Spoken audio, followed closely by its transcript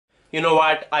You know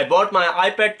what? I bought my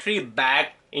iPad 3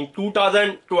 back in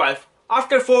 2012.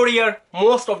 After 4 years,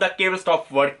 most of the cables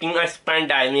stopped working. I spent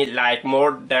like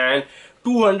more than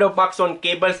 200 bucks on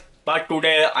cables. But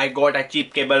today I got a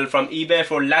cheap cable from eBay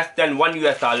for less than $1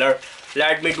 US.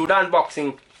 Let me do the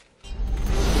unboxing.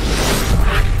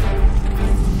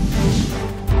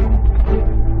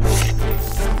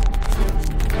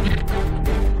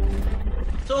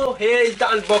 So here is the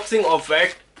unboxing of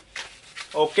it.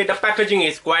 Okay, the packaging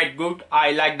is quite good.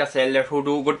 I like the seller who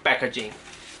do good packaging.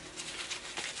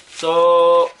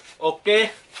 So,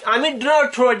 okay, do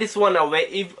not throw this one away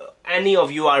if any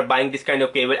of you are buying this kind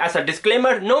of cable. As a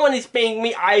disclaimer, no one is paying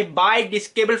me. I buy this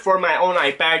cable for my own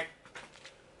iPad.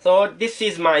 So this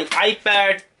is my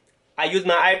iPad. I use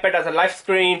my iPad as a live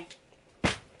screen.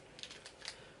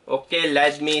 Okay,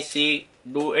 let me see.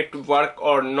 Do it work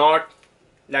or not?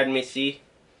 Let me see.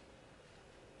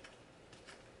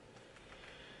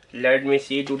 Let me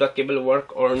see, do the cable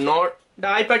work or not? The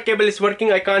iPad cable is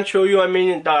working. I can't show you.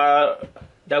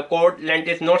 The cord length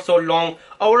is not so long.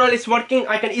 Overall, it's working.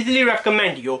 I can easily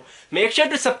recommend you. Make sure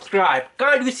to subscribe.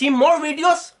 Can't you see more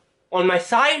videos on my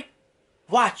side?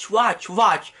 Watch.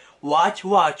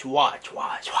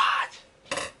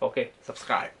 Okay,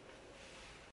 subscribe.